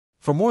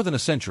For more than a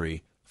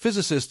century,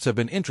 physicists have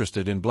been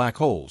interested in black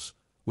holes,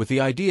 with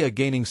the idea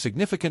gaining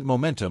significant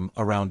momentum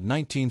around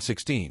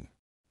 1916.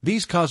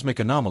 These cosmic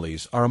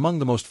anomalies are among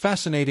the most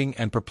fascinating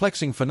and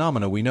perplexing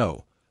phenomena we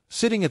know,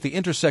 sitting at the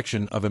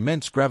intersection of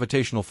immense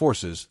gravitational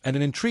forces and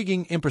an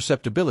intriguing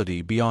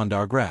imperceptibility beyond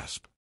our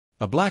grasp.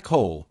 A black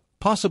hole,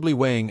 possibly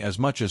weighing as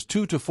much as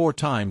 2 to 4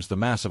 times the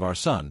mass of our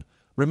Sun,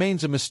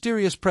 remains a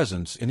mysterious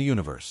presence in the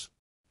universe.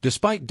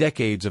 Despite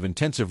decades of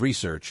intensive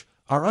research,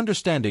 our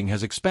understanding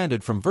has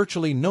expanded from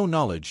virtually no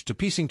knowledge to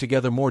piecing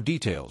together more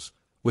details,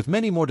 with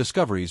many more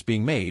discoveries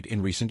being made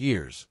in recent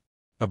years.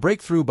 A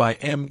breakthrough by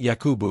Michio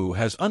Kaku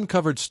has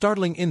uncovered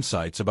startling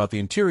insights about the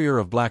interior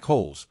of black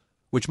holes,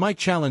 which might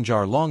challenge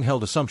our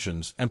long-held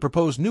assumptions and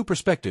propose new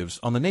perspectives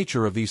on the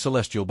nature of these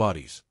celestial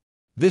bodies.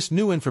 This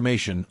new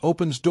information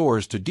opens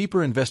doors to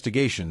deeper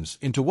investigations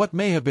into what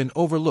may have been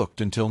overlooked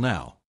until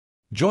now.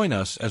 Join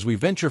us as we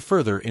venture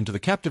further into the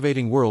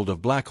captivating world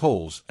of black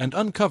holes and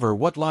uncover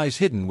what lies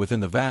hidden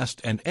within the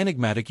vast and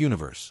enigmatic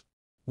universe.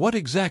 What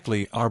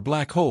exactly are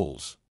black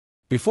holes?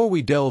 Before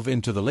we delve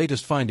into the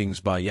latest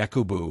findings by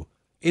Kaku,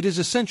 it is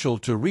essential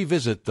to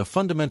revisit the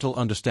fundamental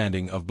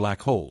understanding of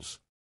black holes.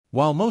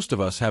 While most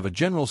of us have a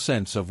general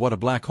sense of what a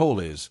black hole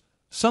is,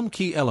 some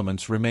key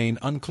elements remain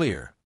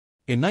unclear.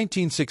 In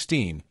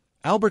 1916,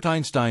 Albert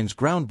Einstein's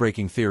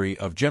groundbreaking theory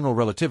of general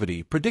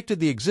relativity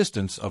predicted the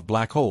existence of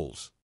black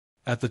holes.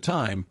 At the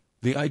time,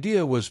 the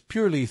idea was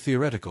purely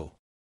theoretical.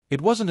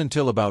 It wasn't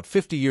until about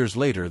 50 years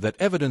later that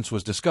evidence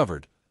was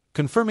discovered,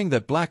 confirming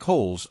that black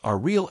holes are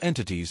real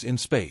entities in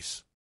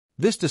space.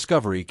 This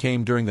discovery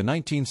came during the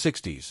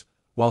 1960s,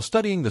 while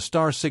studying the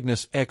star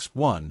Cygnus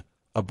X-1,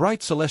 a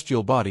bright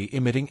celestial body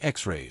emitting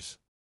X-rays.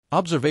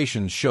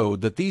 Observations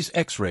showed that these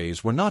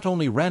X-rays were not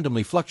only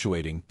randomly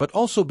fluctuating but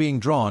also being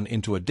drawn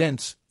into a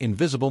dense,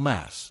 invisible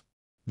mass.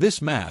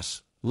 This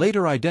mass,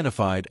 later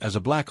identified as a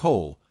black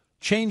hole,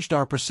 changed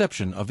our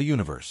perception of the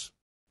universe.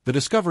 The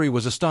discovery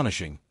was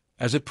astonishing,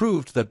 as it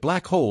proved that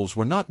black holes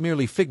were not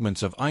merely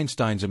figments of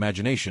Einstein's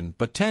imagination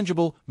but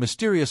tangible,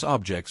 mysterious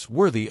objects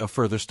worthy of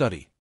further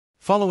study.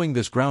 Following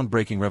this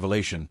groundbreaking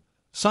revelation,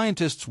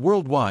 scientists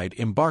worldwide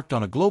embarked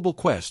on a global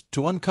quest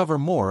to uncover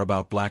more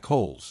about black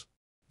holes.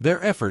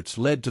 Their efforts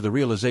led to the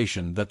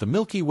realization that the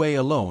Milky Way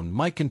alone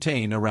might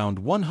contain around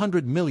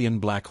 100 million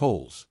black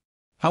holes.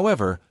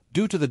 However,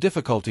 due to the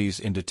difficulties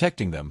in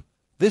detecting them,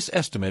 this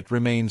estimate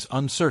remains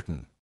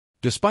uncertain.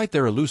 Despite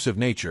their elusive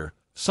nature,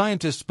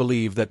 scientists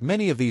believe that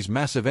many of these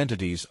massive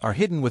entities are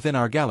hidden within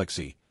our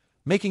galaxy,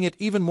 making it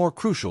even more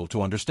crucial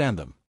to understand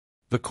them.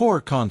 The core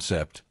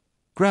concept: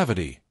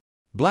 gravity.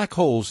 Black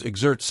holes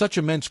exert such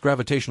immense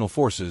gravitational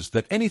forces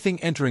that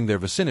anything entering their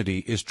vicinity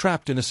is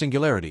trapped in a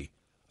singularity,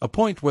 a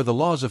point where the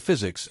laws of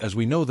physics as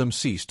we know them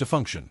cease to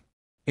function.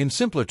 In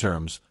simpler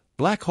terms,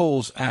 black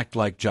holes act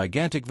like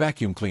gigantic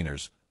vacuum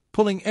cleaners,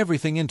 pulling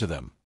everything into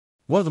them.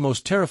 One of the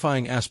most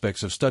terrifying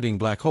aspects of studying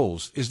black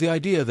holes is the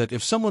idea that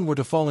if someone were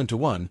to fall into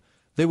one,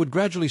 they would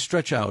gradually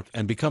stretch out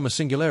and become a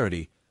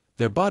singularity,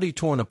 their body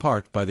torn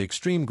apart by the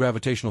extreme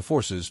gravitational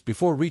forces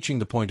before reaching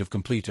the point of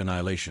complete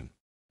annihilation.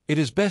 It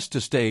is best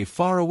to stay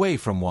far away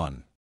from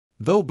one.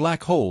 Though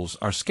black holes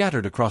are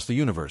scattered across the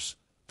universe,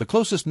 the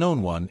closest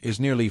known one is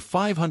nearly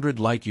 500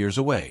 light-years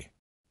away.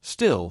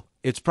 Still,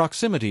 its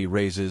proximity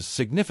raises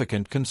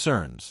significant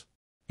concerns.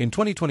 In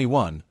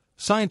 2021,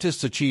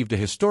 scientists achieved a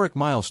historic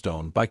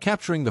milestone by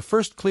capturing the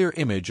first clear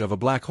image of a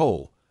black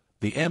hole,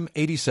 the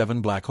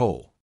M87 black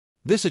hole.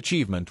 This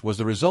achievement was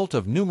the result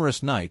of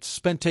numerous nights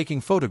spent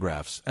taking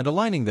photographs and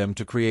aligning them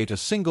to create a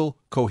single,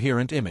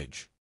 coherent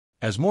image.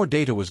 As more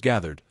data was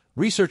gathered,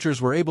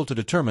 researchers were able to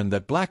determine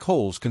that black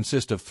holes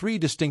consist of 3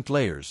 distinct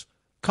layers,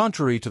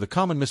 contrary to the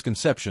common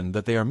misconception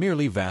that they are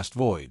merely vast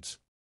voids.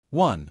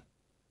 1.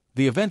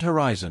 The event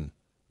horizon.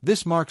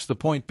 This marks the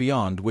point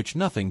beyond which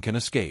nothing can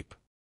escape.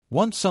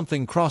 Once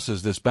something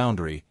crosses this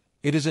boundary,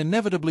 it is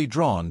inevitably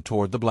drawn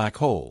toward the black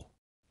hole.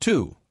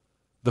 2.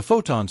 The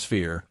photon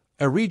sphere,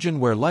 a region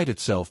where light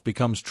itself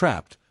becomes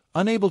trapped,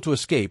 unable to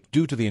escape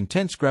due to the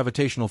intense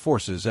gravitational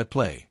forces at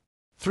play.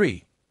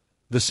 3.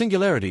 The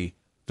singularity,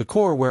 the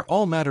core where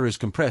all matter is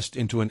compressed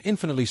into an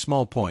infinitely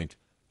small point,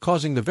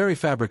 causing the very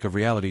fabric of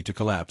reality to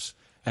collapse,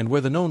 and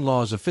where the known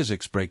laws of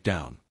physics break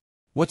down.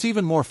 What's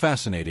even more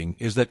fascinating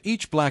is that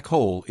each black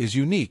hole is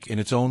unique in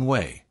its own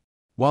way.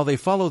 While they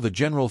follow the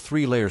general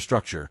 3-layer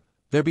structure,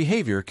 their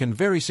behavior can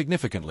vary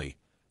significantly,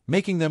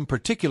 making them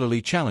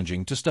particularly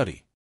challenging to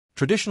study.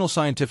 Traditional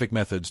scientific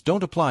methods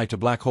don't apply to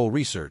black hole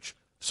research,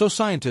 so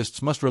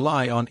scientists must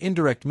rely on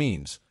indirect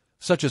means,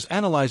 such as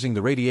analyzing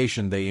the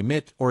radiation they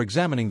emit or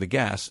examining the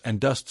gas and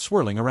dust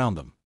swirling around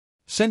them.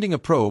 Sending a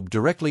probe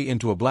directly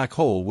into a black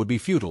hole would be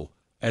futile,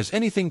 as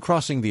anything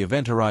crossing the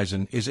event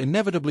horizon is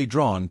inevitably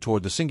drawn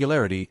toward the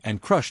singularity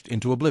and crushed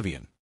into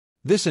oblivion.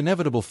 This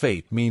inevitable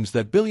fate means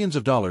that billions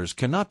of dollars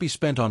cannot be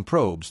spent on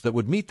probes that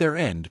would meet their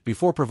end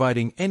before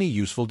providing any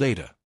useful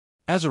data.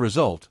 As a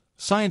result,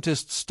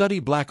 scientists study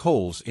black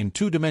holes in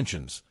 2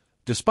 dimensions,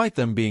 despite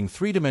them being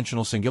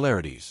 3-dimensional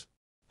singularities.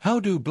 How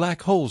do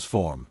black holes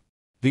form?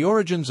 The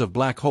origins of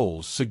black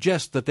holes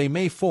suggest that they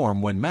may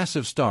form when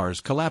massive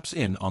stars collapse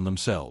in on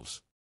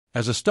themselves.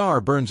 As a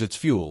star burns its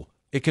fuel,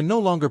 it can no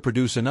longer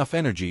produce enough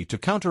energy to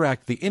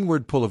counteract the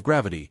inward pull of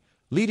gravity,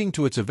 leading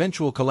to its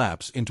eventual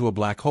collapse into a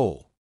black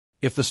hole.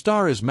 If the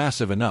star is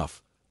massive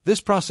enough,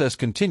 this process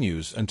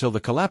continues until the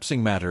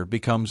collapsing matter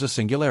becomes a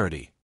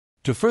singularity.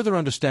 To further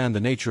understand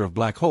the nature of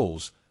black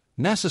holes,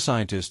 NASA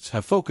scientists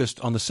have focused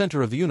on the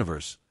center of the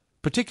universe,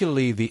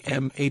 particularly the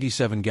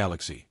M87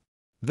 galaxy.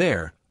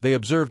 There, they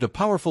observed a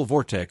powerful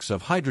vortex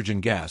of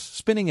hydrogen gas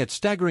spinning at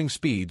staggering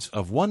speeds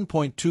of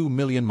 1.2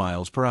 million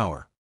miles per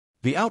hour.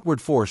 The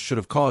outward force should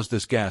have caused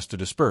this gas to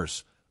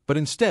disperse, but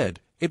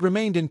instead, it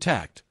remained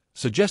intact,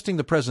 suggesting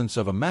the presence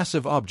of a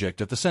massive object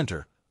at the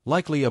center,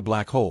 likely a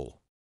black hole.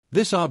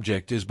 This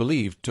object is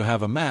believed to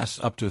have a mass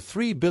up to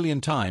 3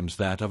 billion times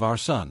that of our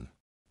Sun.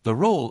 The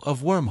role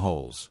of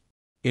wormholes.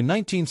 In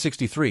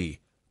 1963,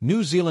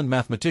 New Zealand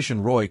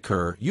mathematician Roy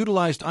Kerr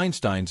utilized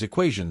Einstein's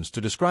equations to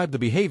describe the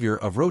behavior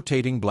of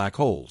rotating black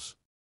holes.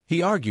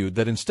 He argued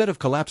that instead of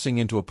collapsing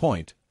into a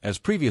point, as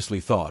previously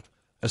thought,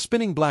 a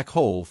spinning black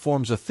hole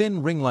forms a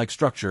thin ring-like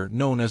structure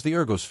known as the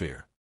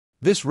ergosphere.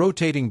 This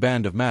rotating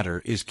band of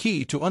matter is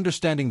key to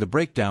understanding the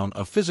breakdown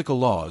of physical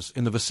laws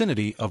in the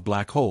vicinity of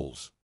black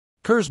holes.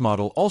 Kerr's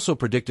model also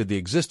predicted the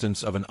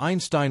existence of an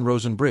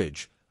Einstein-Rosen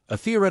bridge, a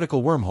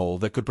theoretical wormhole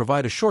that could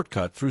provide a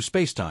shortcut through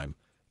spacetime,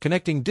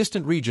 connecting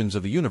distant regions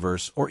of the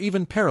universe or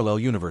even parallel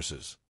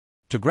universes.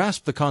 To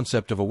grasp the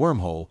concept of a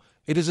wormhole,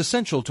 it is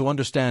essential to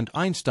understand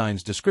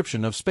Einstein's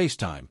description of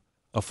spacetime,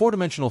 a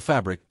four-dimensional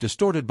fabric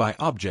distorted by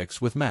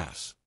objects with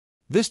mass.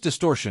 This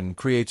distortion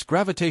creates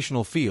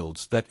gravitational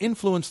fields that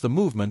influence the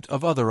movement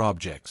of other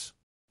objects.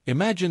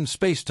 Imagine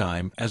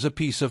spacetime as a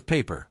piece of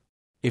paper.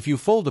 If you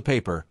fold the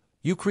paper,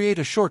 you create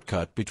a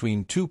shortcut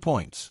between 2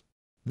 points.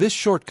 This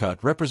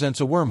shortcut represents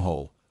a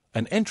wormhole,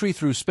 an entry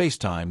through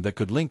spacetime that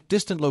could link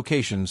distant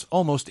locations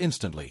almost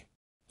instantly.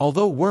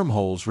 Although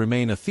wormholes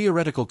remain a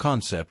theoretical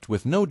concept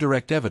with no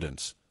direct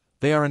evidence,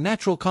 they are a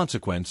natural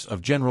consequence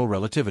of general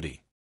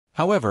relativity.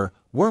 However,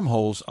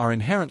 wormholes are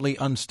inherently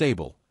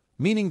unstable,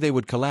 meaning they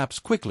would collapse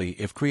quickly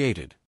if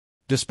created.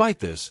 Despite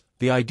this,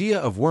 the idea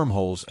of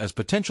wormholes as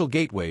potential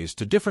gateways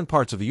to different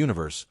parts of the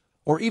universe,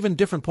 or even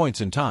different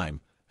points in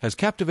time, has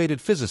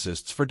captivated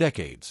physicists for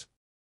decades.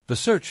 The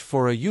search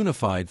for a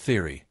unified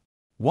theory.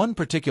 One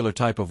particular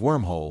type of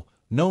wormhole,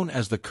 known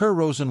as the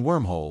Kerr-Rosen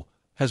wormhole,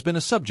 has been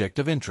a subject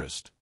of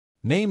interest.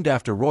 Named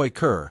after Roy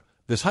Kerr,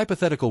 this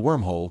hypothetical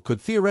wormhole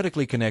could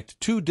theoretically connect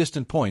two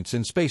distant points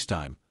in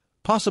spacetime,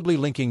 possibly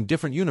linking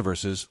different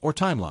universes or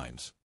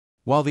timelines.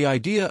 While the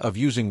idea of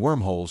using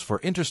wormholes for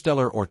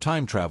interstellar or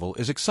time travel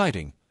is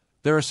exciting,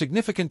 there are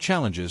significant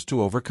challenges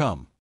to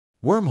overcome.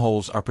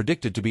 Wormholes are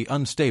predicted to be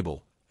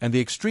unstable, and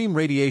the extreme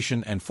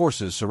radiation and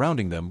forces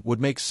surrounding them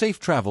would make safe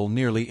travel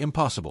nearly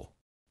impossible.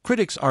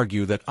 Critics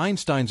argue that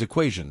Einstein's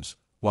equations,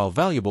 while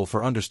valuable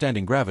for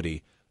understanding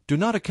gravity, do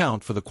not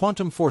account for the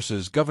quantum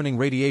forces governing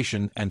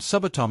radiation and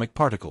subatomic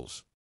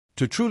particles.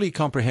 To truly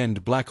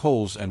comprehend black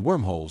holes and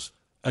wormholes,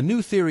 a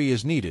new theory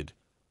is needed,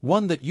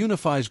 one that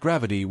unifies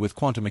gravity with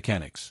quantum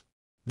mechanics.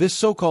 This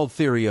so-called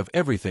theory of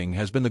everything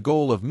has been the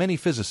goal of many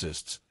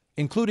physicists,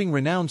 including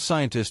renowned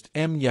scientist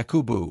Michio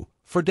Kaku,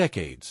 for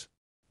decades.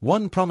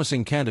 One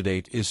promising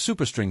candidate is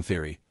superstring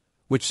theory,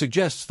 which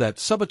suggests that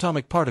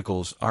subatomic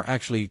particles are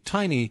actually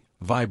tiny,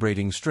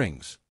 vibrating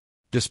strings.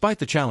 Despite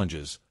the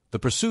challenges, the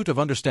pursuit of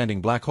understanding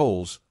black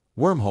holes,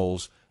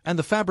 wormholes, and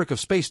the fabric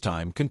of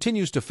spacetime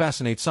continues to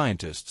fascinate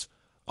scientists,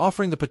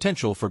 offering the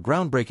potential for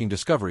groundbreaking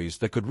discoveries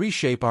that could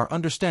reshape our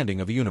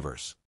understanding of the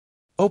universe.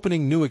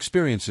 Opening new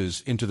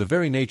experiences into the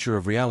very nature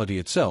of reality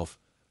itself,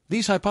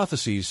 these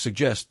hypotheses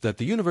suggest that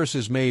the universe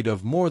is made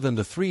of more than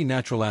the three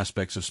natural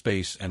aspects of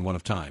space and one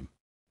of time.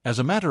 As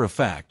a matter of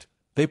fact,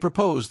 they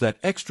propose that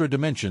extra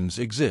dimensions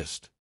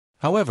exist.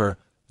 However,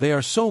 they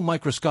are so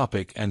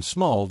microscopic and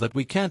small that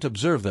we can't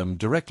observe them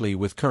directly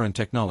with current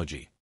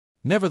technology.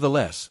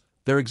 Nevertheless,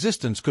 their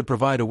existence could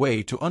provide a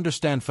way to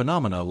understand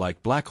phenomena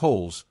like black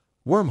holes,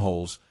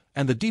 wormholes,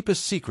 and the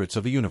deepest secrets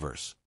of the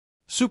universe.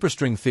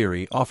 Superstring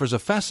theory offers a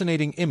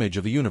fascinating image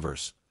of the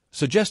universe,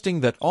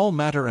 suggesting that all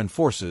matter and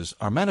forces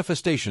are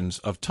manifestations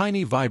of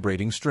tiny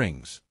vibrating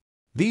strings.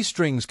 These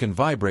strings can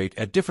vibrate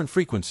at different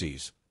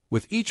frequencies,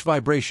 with each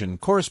vibration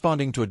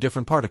corresponding to a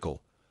different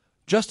particle,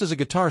 just as a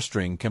guitar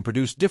string can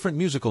produce different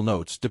musical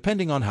notes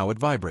depending on how it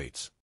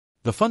vibrates.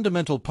 The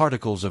fundamental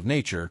particles of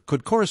nature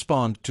could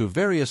correspond to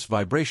various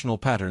vibrational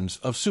patterns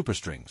of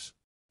superstrings.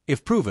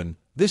 If proven,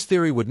 this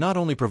theory would not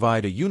only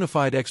provide a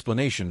unified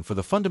explanation for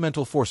the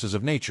fundamental forces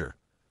of nature,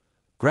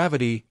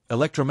 gravity,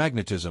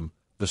 electromagnetism,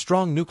 the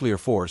strong nuclear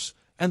force,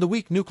 and the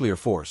weak nuclear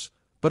force,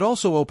 but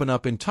also open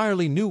up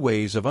entirely new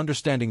ways of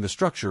understanding the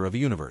structure of the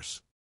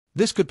universe.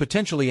 This could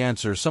potentially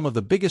answer some of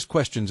the biggest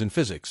questions in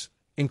physics,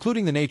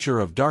 including the nature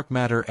of dark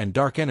matter and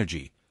dark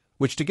energy,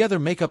 which together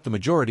make up the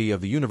majority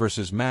of the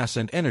universe's mass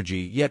and energy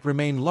yet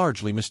remain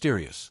largely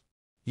mysterious.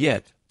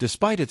 Yet,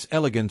 despite its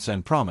elegance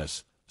and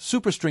promise,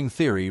 superstring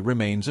theory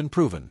remains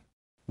unproven.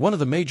 One of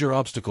the major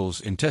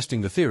obstacles in testing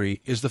the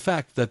theory is the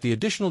fact that the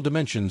additional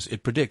dimensions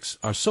it predicts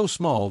are so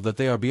small that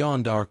they are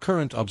beyond our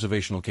current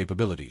observational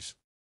capabilities.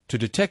 To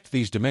detect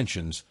these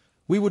dimensions,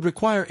 we would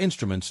require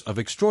instruments of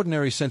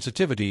extraordinary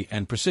sensitivity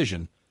and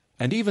precision,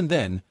 and even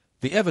then,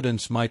 the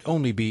evidence might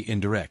only be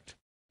indirect.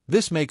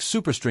 This makes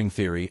superstring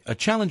theory a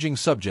challenging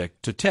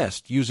subject to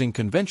test using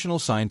conventional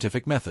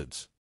scientific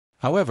methods.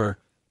 However,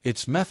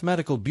 its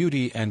mathematical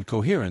beauty and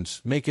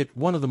coherence make it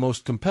one of the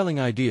most compelling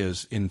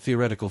ideas in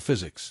theoretical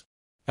physics.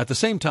 At the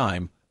same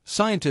time,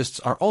 scientists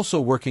are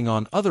also working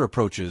on other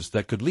approaches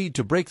that could lead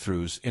to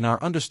breakthroughs in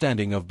our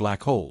understanding of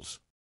black holes.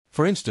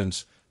 For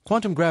instance,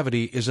 quantum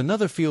gravity is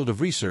another field of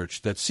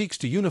research that seeks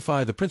to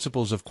unify the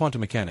principles of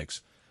quantum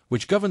mechanics,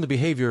 which govern the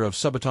behavior of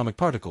subatomic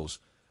particles,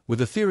 with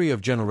the theory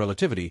of general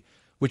relativity,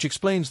 which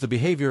explains the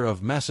behavior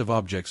of massive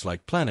objects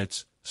like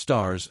planets,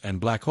 stars, and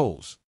black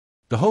holes.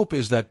 The hope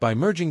is that by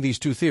merging these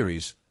two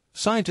theories,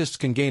 scientists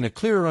can gain a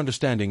clearer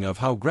understanding of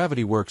how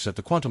gravity works at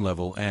the quantum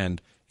level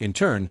and, in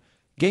turn,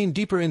 gain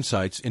deeper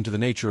insights into the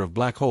nature of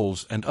black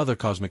holes and other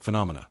cosmic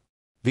phenomena.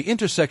 The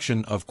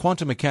intersection of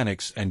quantum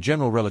mechanics and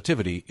general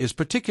relativity is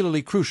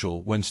particularly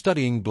crucial when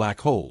studying black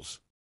holes.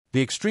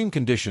 The extreme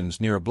conditions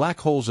near a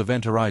black hole's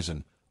event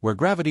horizon, where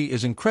gravity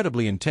is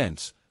incredibly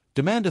intense,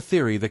 demand a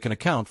theory that can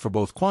account for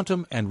both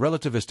quantum and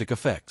relativistic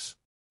effects.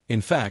 In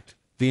fact,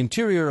 the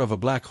interior of a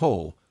black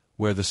hole,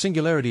 where the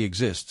singularity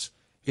exists,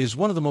 is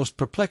one of the most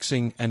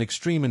perplexing and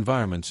extreme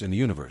environments in the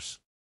universe.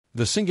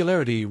 The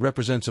singularity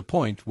represents a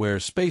point where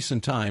space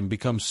and time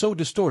become so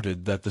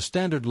distorted that the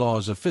standard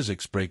laws of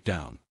physics break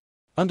down.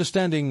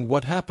 Understanding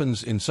what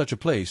happens in such a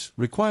place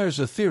requires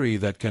a theory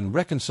that can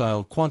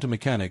reconcile quantum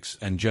mechanics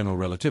and general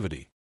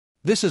relativity.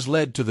 This has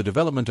led to the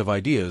development of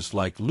ideas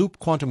like loop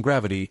quantum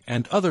gravity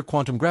and other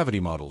quantum gravity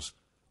models,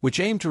 which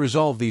aim to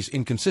resolve these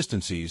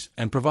inconsistencies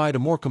and provide a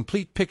more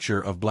complete picture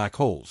of black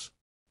holes.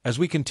 As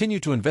we continue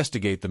to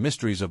investigate the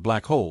mysteries of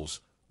black holes,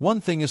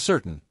 one thing is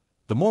certain: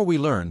 the more we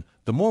learn,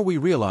 the more we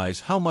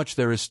realize how much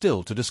there is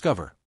still to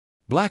discover.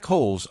 Black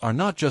holes are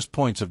not just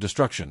points of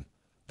destruction.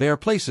 They are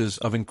places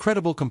of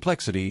incredible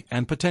complexity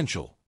and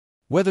potential.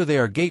 Whether they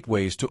are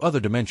gateways to other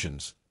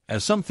dimensions,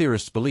 as some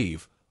theorists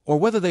believe, or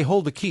whether they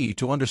hold the key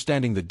to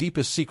understanding the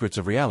deepest secrets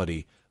of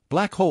reality,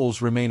 black holes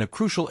remain a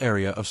crucial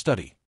area of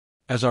study.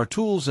 As our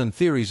tools and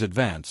theories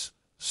advance,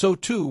 so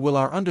too will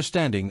our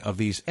understanding of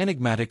these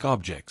enigmatic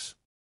objects.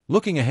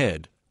 Looking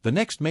ahead, the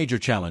next major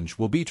challenge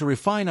will be to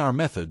refine our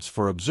methods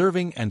for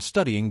observing and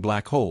studying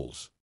black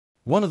holes.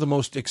 One of the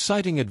most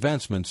exciting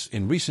advancements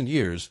in recent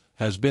years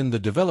has been the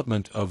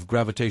development of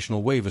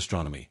gravitational wave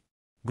astronomy.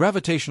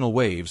 Gravitational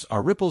waves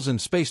are ripples in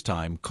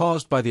space-time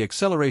caused by the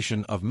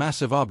acceleration of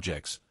massive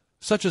objects,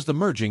 such as the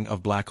merging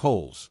of black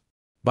holes.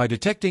 By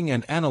detecting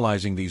and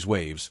analyzing these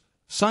waves,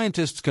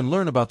 scientists can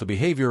learn about the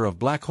behavior of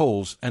black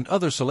holes and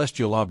other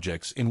celestial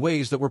objects in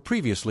ways that were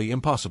previously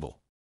impossible.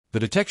 The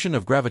detection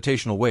of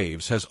gravitational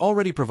waves has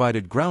already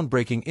provided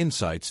groundbreaking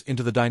insights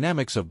into the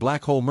dynamics of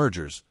black hole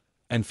mergers,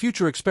 and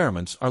future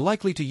experiments are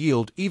likely to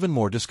yield even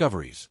more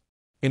discoveries.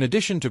 In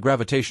addition to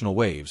gravitational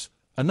waves,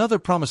 another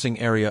promising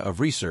area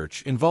of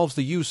research involves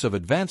the use of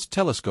advanced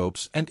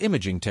telescopes and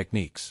imaging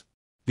techniques.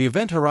 The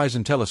Event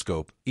Horizon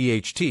Telescope,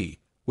 EHT,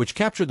 which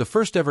captured the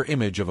first-ever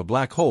image of a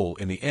black hole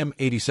in the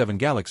M87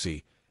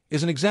 galaxy,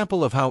 is an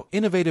example of how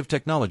innovative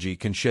technology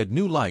can shed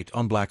new light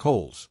on black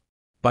holes.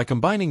 By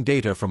combining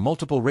data from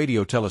multiple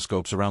radio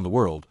telescopes around the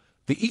world,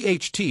 the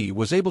EHT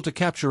was able to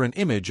capture an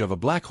image of a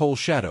black hole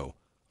shadow,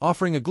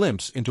 offering a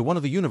glimpse into one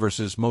of the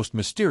universe's most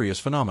mysterious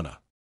phenomena.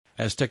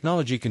 As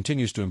technology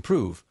continues to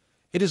improve,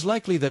 it is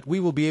likely that we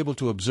will be able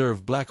to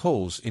observe black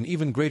holes in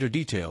even greater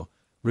detail,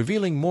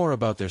 revealing more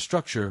about their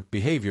structure,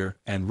 behavior,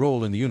 and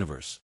role in the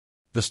universe.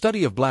 The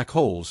study of black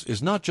holes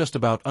is not just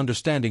about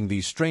understanding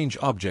these strange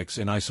objects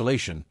in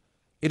isolation,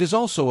 it is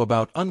also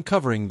about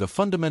uncovering the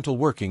fundamental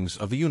workings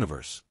of the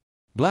universe.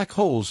 Black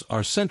holes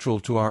are central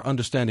to our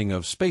understanding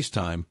of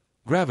space-time,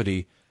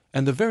 gravity,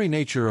 and the very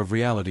nature of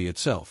reality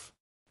itself.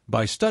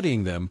 By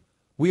studying them,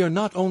 we are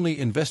not only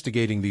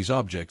investigating these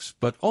objects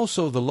but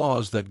also the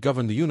laws that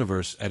govern the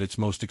universe at its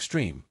most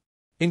extreme.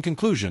 In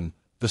conclusion,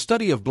 the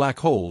study of black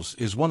holes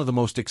is one of the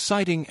most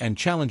exciting and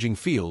challenging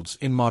fields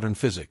in modern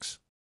physics.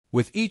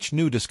 With each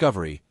new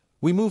discovery,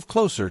 we move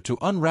closer to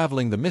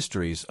unraveling the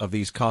mysteries of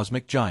these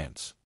cosmic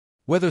giants.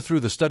 Whether through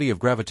the study of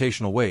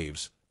gravitational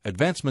waves,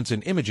 advancements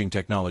in imaging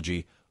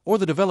technology, or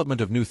the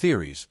development of new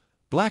theories,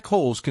 black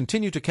holes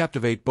continue to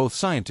captivate both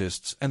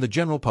scientists and the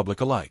general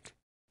public alike.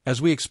 As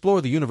we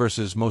explore the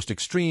universe's most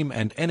extreme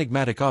and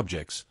enigmatic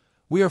objects,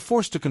 we are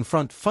forced to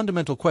confront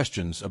fundamental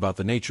questions about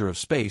the nature of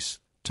space,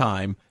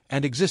 time,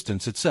 and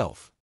existence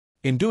itself.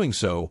 In doing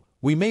so,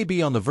 we may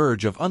be on the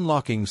verge of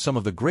unlocking some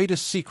of the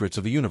greatest secrets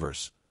of the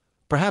universe,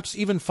 perhaps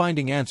even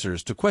finding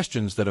answers to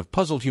questions that have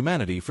puzzled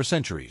humanity for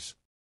centuries.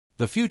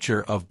 The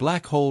future of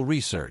black hole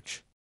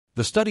research.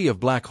 The study of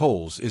black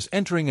holes is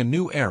entering a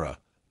new era,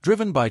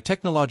 driven by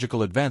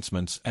technological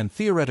advancements and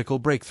theoretical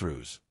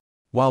breakthroughs.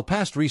 While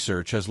past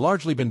research has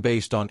largely been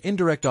based on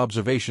indirect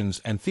observations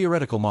and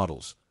theoretical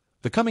models,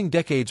 The coming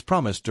decades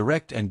promise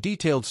direct and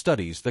detailed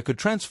studies that could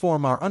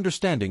transform our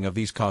understanding of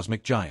these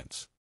cosmic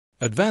giants.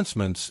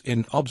 Advancements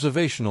in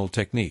observational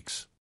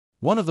techniques.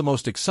 One of the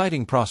most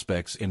exciting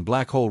prospects in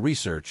black hole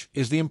research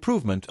is the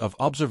improvement of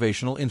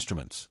observational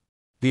instruments.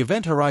 The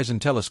Event Horizon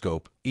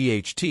Telescope,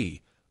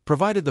 EHT,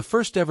 provided the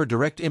first-ever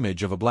direct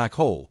image of a black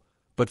hole,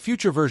 but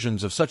future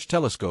versions of such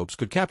telescopes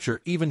could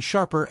capture even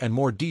sharper and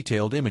more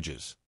detailed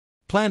images.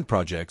 Planned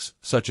projects,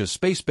 such as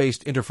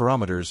space-based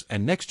interferometers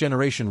and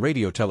next-generation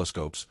radio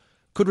telescopes,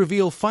 could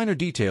reveal finer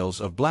details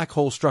of black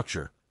hole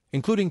structure,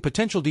 including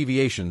potential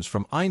deviations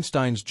from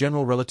Einstein's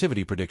general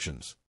relativity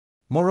predictions.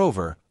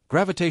 Moreover,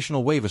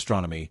 gravitational wave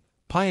astronomy,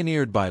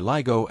 pioneered by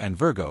LIGO and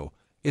Virgo,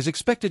 is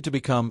expected to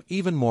become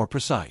even more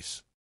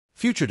precise.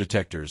 Future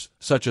detectors,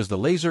 such as the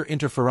Laser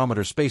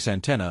Interferometer Space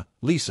Antenna,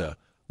 LISA,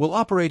 will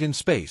operate in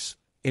space,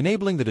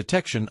 enabling the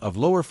detection of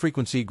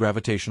lower-frequency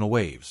gravitational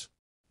waves.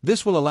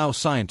 This will allow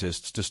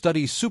scientists to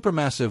study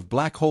supermassive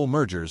black hole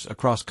mergers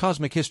across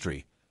cosmic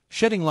history,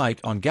 shedding light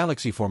on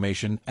galaxy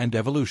formation and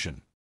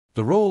evolution.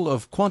 The role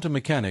of quantum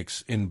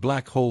mechanics in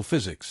black hole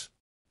physics.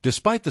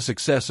 Despite the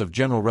success of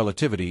general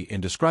relativity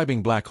in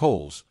describing black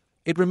holes,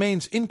 it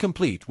remains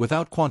incomplete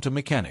without quantum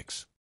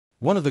mechanics.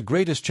 One of the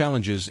greatest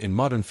challenges in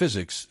modern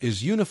physics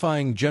is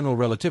unifying general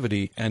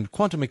relativity and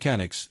quantum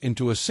mechanics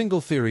into a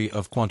single theory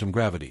of quantum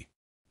gravity.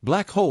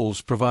 Black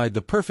holes provide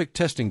the perfect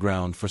testing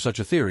ground for such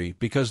a theory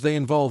because they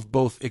involve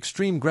both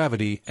extreme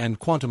gravity and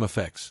quantum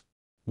effects.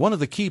 One of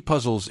the key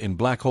puzzles in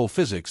black hole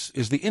physics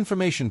is the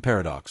information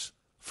paradox,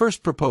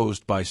 first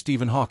proposed by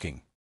Stephen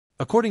Hawking.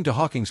 According to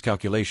Hawking's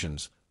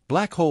calculations,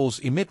 black holes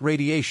emit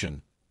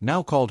radiation,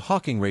 now called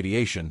Hawking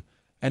radiation,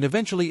 and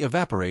eventually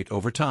evaporate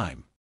over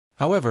time.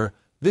 However,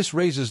 this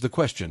raises the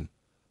question,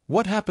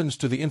 what happens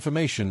to the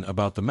information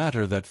about the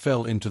matter that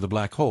fell into the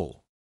black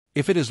hole?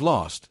 If it is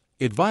lost,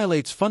 it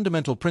violates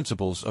fundamental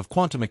principles of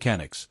quantum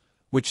mechanics,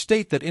 which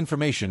state that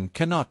information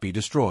cannot be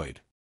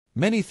destroyed.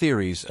 Many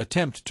theories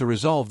attempt to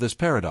resolve this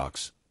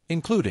paradox,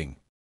 including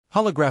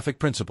holographic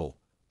principle,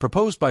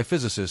 proposed by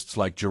physicists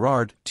like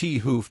Gerard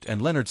T. Hooft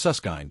and Leonard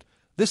Susskind.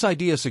 This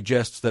idea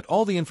suggests that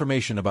all the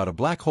information about a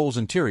black hole's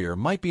interior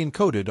might be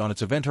encoded on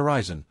its event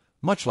horizon,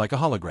 much like a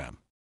hologram.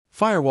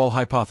 Firewall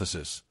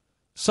hypothesis.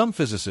 Some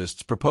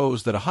physicists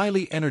propose that a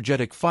highly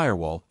energetic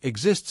firewall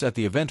exists at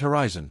the event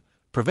horizon,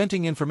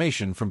 preventing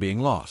information from being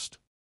lost.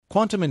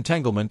 Quantum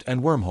entanglement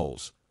and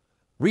wormholes.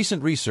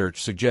 Recent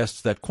research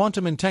suggests that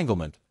quantum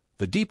entanglement,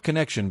 the deep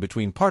connection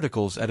between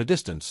particles at a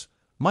distance,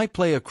 might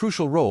play a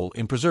crucial role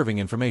in preserving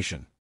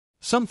information.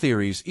 Some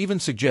theories even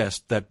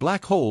suggest that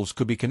black holes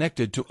could be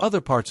connected to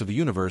other parts of the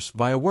universe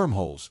via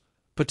wormholes,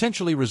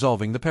 potentially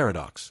resolving the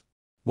paradox.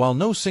 While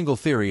no single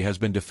theory has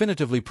been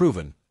definitively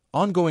proven,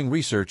 ongoing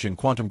research in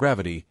quantum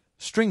gravity,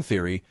 string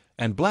theory,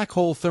 and black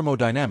hole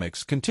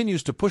thermodynamics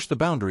continues to push the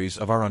boundaries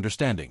of our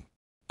understanding.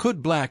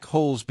 Could black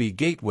holes be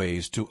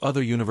gateways to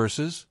other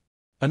universes?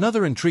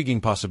 Another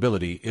intriguing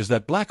possibility is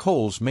that black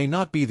holes may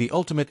not be the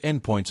ultimate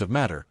endpoints of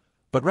matter,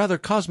 but rather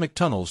cosmic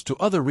tunnels to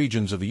other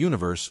regions of the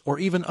universe or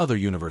even other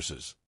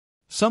universes.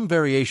 Some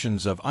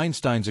variations of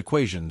Einstein's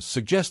equations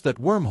suggest that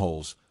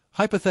wormholes,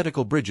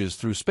 hypothetical bridges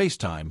through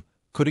spacetime,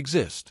 could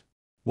exist.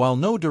 While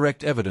no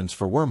direct evidence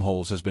for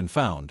wormholes has been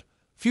found,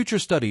 future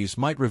studies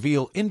might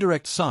reveal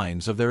indirect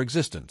signs of their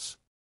existence.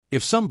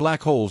 If some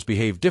black holes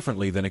behave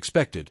differently than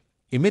expected,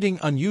 emitting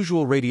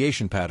unusual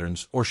radiation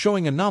patterns or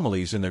showing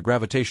anomalies in their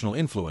gravitational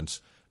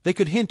influence, they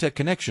could hint at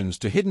connections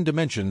to hidden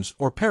dimensions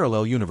or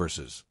parallel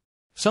universes.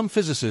 Some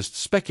physicists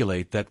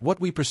speculate that what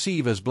we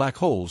perceive as black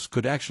holes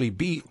could actually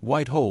be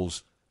white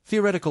holes,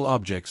 theoretical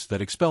objects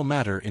that expel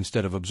matter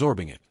instead of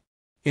absorbing it.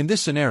 In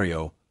this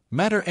scenario,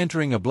 matter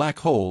entering a black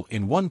hole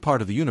in one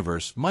part of the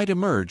universe might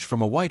emerge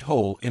from a white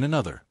hole in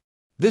another.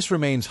 This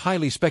remains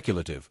highly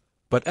speculative,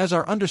 but as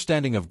our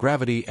understanding of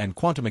gravity and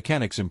quantum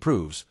mechanics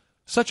improves,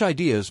 such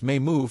ideas may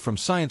move from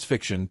science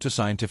fiction to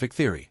scientific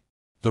theory.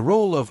 The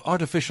role of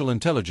artificial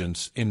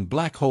intelligence in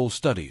black hole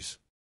studies.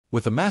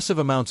 With the massive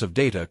amounts of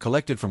data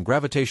collected from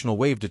gravitational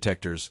wave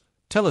detectors,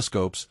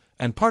 telescopes,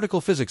 and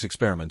particle physics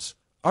experiments,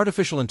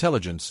 artificial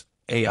intelligence,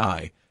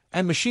 AI,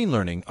 and machine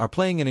learning are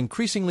playing an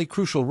increasingly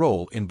crucial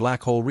role in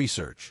black hole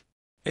research.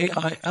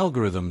 AI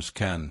algorithms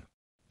can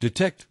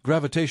detect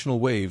gravitational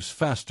waves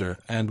faster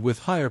and with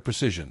higher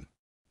precision,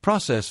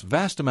 process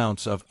vast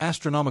amounts of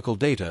astronomical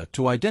data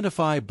to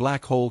identify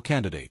black hole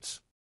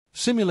candidates,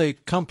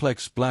 simulate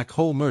complex black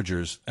hole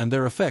mergers and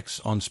their effects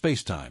on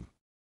spacetime,